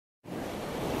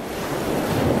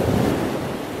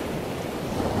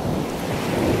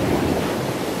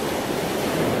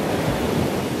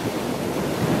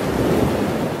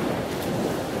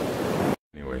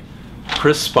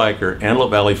Chris Spiker,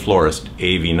 Antelope Valley Florist,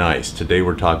 AV Nice. Today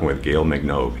we're talking with Gail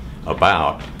Minogue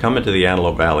about coming to the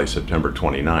Antelope Valley September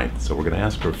 29th. So we're going to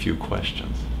ask her a few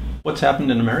questions. What's happened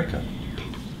in America?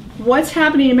 What's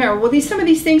happening in America? Well, some of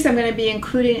these things I'm going to be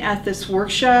including at this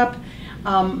workshop.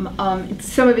 Some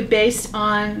of it based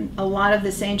on a lot of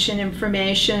this ancient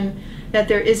information that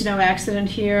there is no accident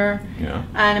here. Yeah.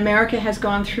 And America has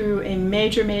gone through a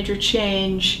major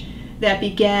change that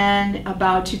began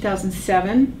about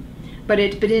 2007, but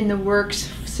it's been in the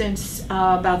works since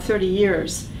about 30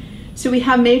 years. So we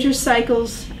have major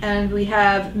cycles, and we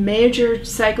have major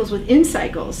cycles within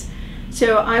cycles.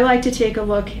 So I like to take a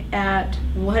look at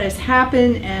what has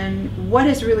happened, and what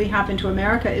has really happened to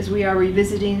America is we are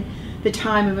revisiting the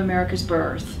time of America's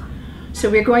birth. So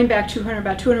we're going back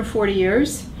about 240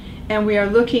 years, and we are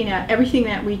looking at everything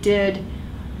that we did,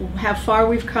 how far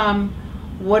we've come,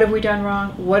 what have we done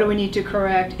wrong, what do we need to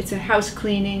correct. It's a house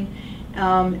cleaning.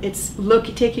 It's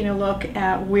taking a look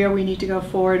at where we need to go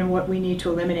forward and what we need to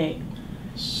eliminate.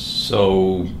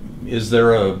 So is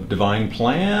there a divine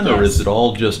plan, Yes. or is it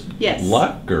all just Yes.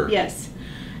 luck? Or? Yes.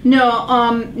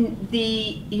 No,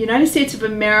 the United States of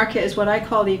America is what I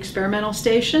call the experimental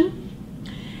station,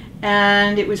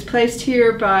 and it was placed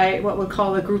here by what we'll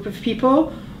call a group of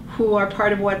people who are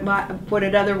part of what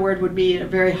another word would be a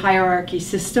very hierarchy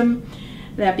system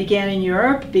that began in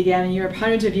Europe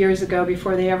hundreds of years ago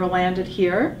before they ever landed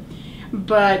here.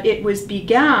 But it was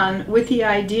began with the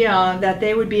idea that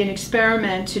they would be an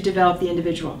experiment to develop the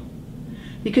individual.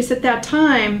 Because at that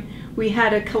time, we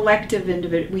had a collective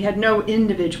individual. We had no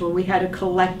individual, we had a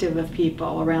collective of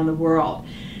people around the world.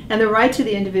 And the rights of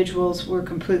the individuals were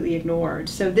completely ignored.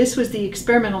 So this was the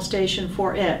experimental station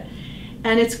for it.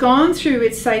 And it's gone through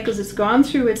its cycles, it's gone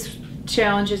through its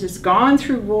challenges, it's gone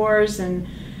through wars and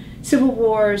civil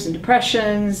wars and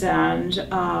depressions and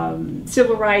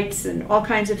civil rights and all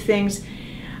kinds of things.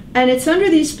 And it's under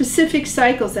these specific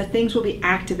cycles that things will be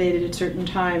activated at certain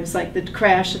times, like the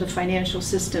crash of the financial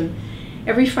system.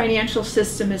 Every financial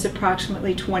system is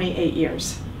approximately 28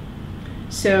 years.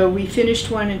 So we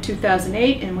finished one in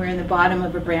 2008, and we're in the bottom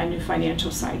of a brand new financial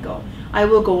cycle. I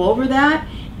will go over that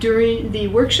during the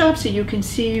workshop so you can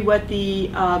see what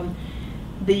the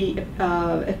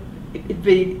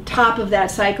top of that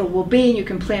cycle will be. You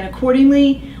can plan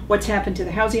accordingly, what's happened to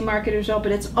the housing market as well,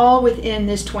 but it's all within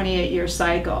this 28-year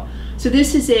cycle. So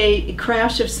this is a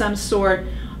crash of some sort,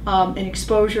 an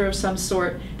exposure of some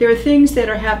sort. There are things that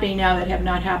are happening now that have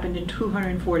not happened in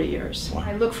 240 years. Wow.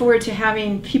 I look forward to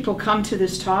having people come to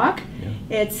this talk.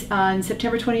 Yeah. It's on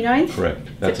September 29th. Correct.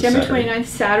 That's September a Saturday. 29th,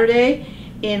 Saturday,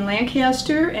 in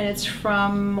Lancaster, and it's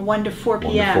from 1 to 4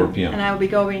 p.m. 1 to 4 p.m. And I will be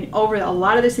going over a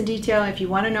lot of this in detail. If you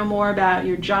want to know more about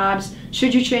your jobs,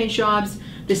 should you change jobs,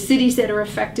 the cities that are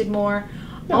affected more,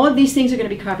 all of these things are going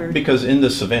to be covered. Because in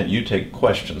this event, you take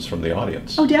questions from the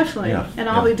audience. Oh, definitely. Yeah, And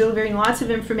I'll yeah. be delivering lots of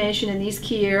information in these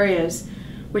key areas,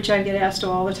 which I get asked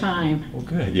all the time. Well,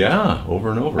 good. Yeah,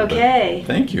 over and over. Okay. But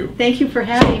thank you. Thank you for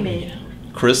having me.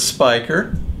 Chris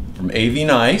Spiker from AV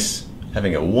Nice,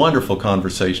 having a wonderful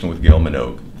conversation with Gail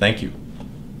Minogue. Thank you.